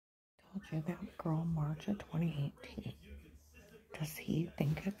told you that girl March of 2018. Does he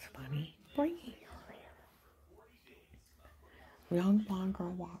think it's funny bringing her here? Young blonde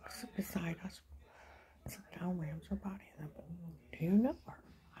girl walks beside us. Sits down, rams her body in the boot. Do you know her?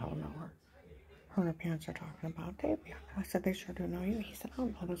 I don't know her. Her and her parents are talking about Davia. I said, they sure do know you. He said, I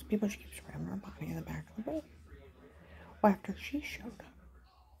don't know those people. She keeps ramming her body in the back of the boot. Well, after she showed up,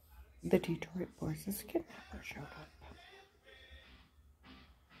 the Detroit Boys' kidnapper showed up.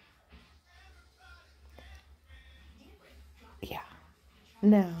 Yeah.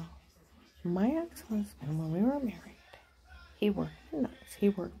 Now, my ex-husband, when we were married, he worked nights. He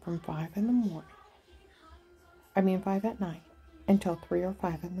worked from 5 in the morning. 5 at night until 3 or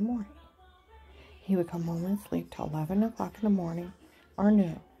 5 in the morning. He would come home and sleep till 11 o'clock in the morning or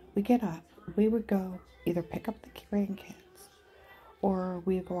noon. We get up. We would go either pick up the grandkids or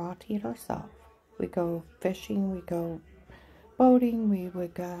we'd go out to eat ourselves. We'd go fishing. We'd go boating. We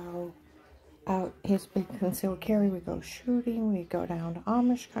would go out his big concealed carry. We'd go shooting. We'd go down to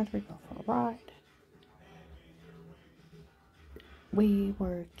Amish country, go for a ride. We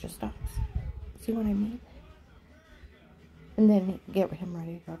were just us. See what I mean? And then get him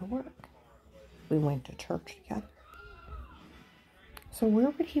ready to go to work. We went to church together. So where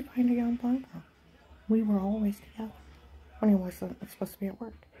would he find a young blonde girl? We were always together when he wasn't supposed to be at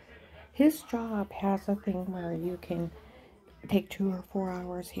work. His job has a thing where you can take 2 or 4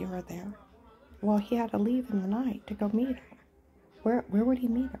 hours here or there. Well, he had to leave in the night to go meet her. Where would he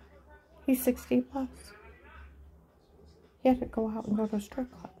meet her? He's 60 plus. He had to go out and go to a strip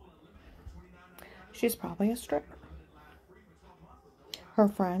club. She's probably a stripper. Her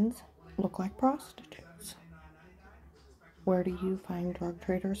friends look like prostitutes. Where do you find drug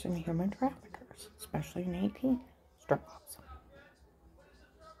traders and human traffickers, especially in 18? Strip clubs.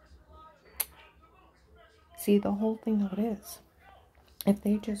 See, the whole thing of it is, if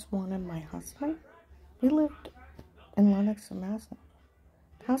they just wanted my husband, we lived in Lenox and Massillon.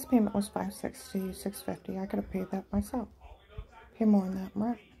 The house payment was $560, $650. I could have paid that myself. Pay more than that in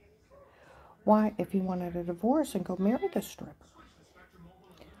rent. Why, if he wanted a divorce and go marry the stripper,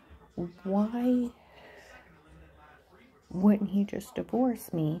 why wouldn't he just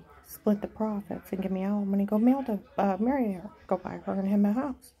divorce me, split the profits, and give me alimony, go marry her, go buy her and him a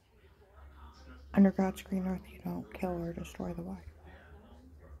house? Under God's green earth, you don't kill or destroy the wife.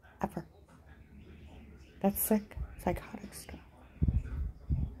 Ever. That's sick, psychotic stuff.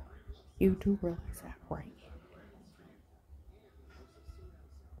 You do realize that, right?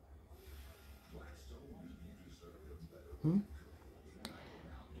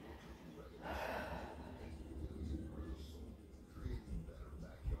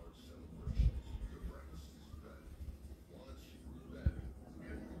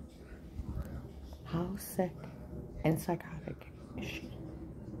 How sick and psychotic is she?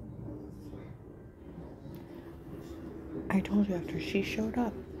 I told you after she showed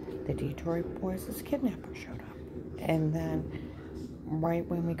up, the Detroit Boys' kidnapper showed up. And then right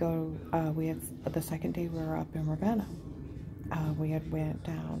when we go, we had the second day we were up in Ravenna, we had went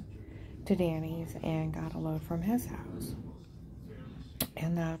down to Danny's and got a load from his house.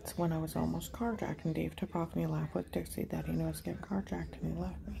 And that's when I was almost carjacked, and Dave took off and he laughed with Dixie that he knew I was getting carjacked, and he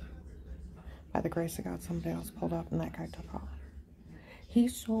left me. By the grace of God, somebody else pulled up and that guy took off.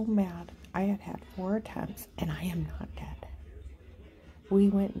 He's so mad. I had 4 attempts and I am not dead. We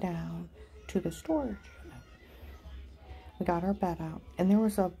went down to the storage unit. We got our bed out, and there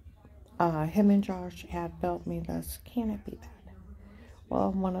was him and Josh had built me this canopy bed.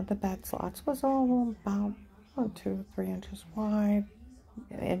 Well, one of the bed slots was all about 2 or 3 inches wide,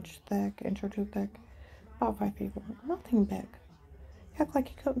 an inch thick, inch or 2 thick, about 5 feet long. Nothing big. He acted like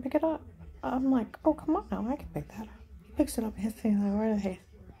he couldn't pick it up. I'm like, oh, come on now, I can pick that up. He picks it up and hits me like right in the face,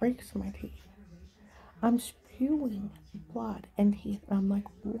 breaks my teeth. I'm spewing blood and teeth, and I'm like,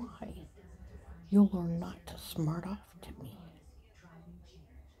 why? You'll learn not to smart off to me.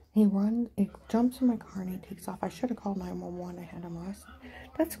 He jumps in my car and he takes off. I should have called 911. I had him arrested.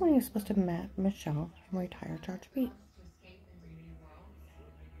 That's when he was supposed to have met Michelle and retire Judge Beat.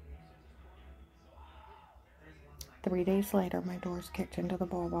 Three days later, my door's kicked into the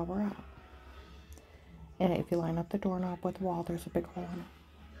wall while we're out. And if you line up the doorknob with the wall, there's a big hole in it.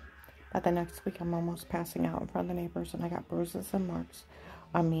 But the next week, I'm almost passing out in front of the neighbors, and I got bruises and marks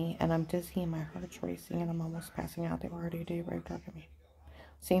on me, and I'm dizzy, and my heart's racing, and I'm almost passing out. They were already rape drugging me.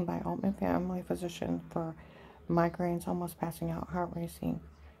 Seen by Altman family physician for migraines, almost passing out, heart racing,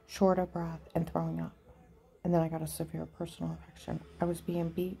 short of breath, and throwing up. And then I got a severe personal infection. I was being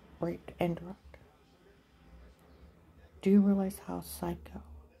beat, raped, and drugged. Do you realize how psycho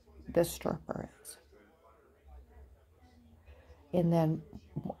this stripper is? And then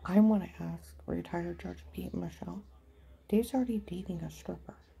I want to ask retired Judge Pete and Michelle, Dave's already dating a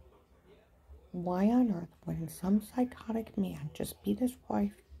stripper. Why on earth wouldn't some psychotic man just beat his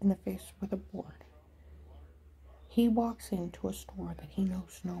wife in the face with a board? He walks into a store that he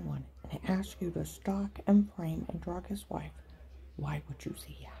knows no one and asks you to stalk and frame and drug his wife. Why would you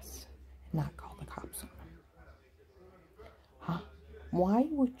say yes and not call the cops on him? Huh? Why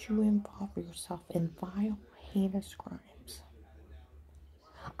would you involve yourself in vile, heinous crimes?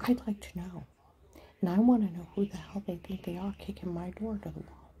 I'd like to know. And I want to know who the hell they think they are kicking my door to the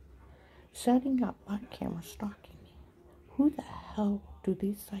wall, setting up bot cameras stalking me. Who the hell do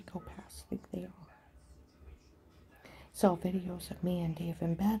these psychopaths think they are? Sell videos of me and Dave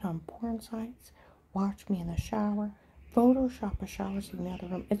in bed on porn sites, watch me in the shower, Photoshop a shower scene in the other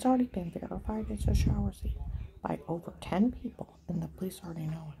room. It's already been verified as a shower scene by over 10 people, and the police already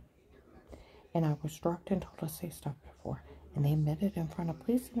know it. And I was drugged and told to say stuff before, and they admitted in front of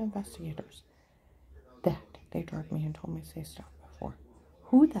police and investigators that they drugged me and told me to say stuff before.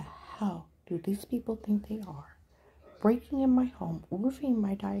 Who the hell do these people think they are? Breaking in my home, roofing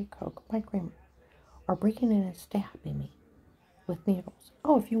my Diet Coke, my creamer, or breaking in and stabbing me with needles.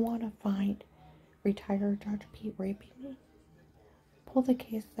 Oh, if you want to find retired Judge Pete raping me, pull the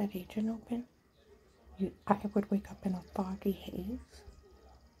case of that agent open. I would wake up in a foggy haze.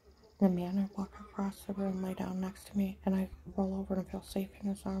 The man would walk across the room, lay down next to me, and I'd roll over and feel safe in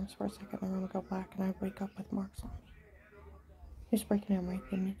his arms for a second. The room would go black, and I'd wake up with marks on me. He was breaking and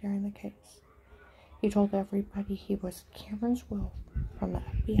raping me during the case. He told everybody he was Karen's Will from the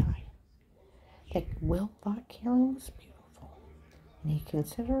FBI. That Will thought Karen was beautiful, and he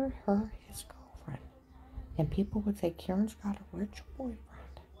considered her his girlfriend. And people would say, Karen's got a rich boyfriend.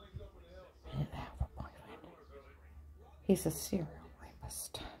 I didn't have a boyfriend. He's a serial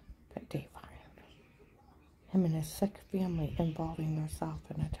rapist that Dave hired. Him and his sick family involving themselves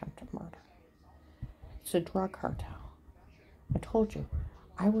in attempted murder. It's a drug cartel. I told you,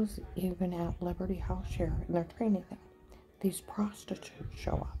 I was even at Liberty House Share and they're training them. These prostitutes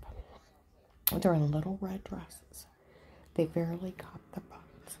show up. They're in little red dresses. They barely cup their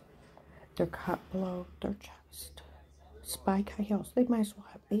butts. They're cut below their chest. Spike high heels. They might as well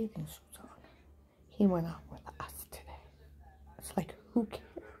have bathing suits on. He went out with us today. It's like, who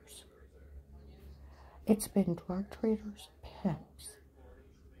cares? It's been drug traders, pimps,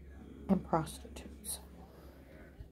 and prostitutes.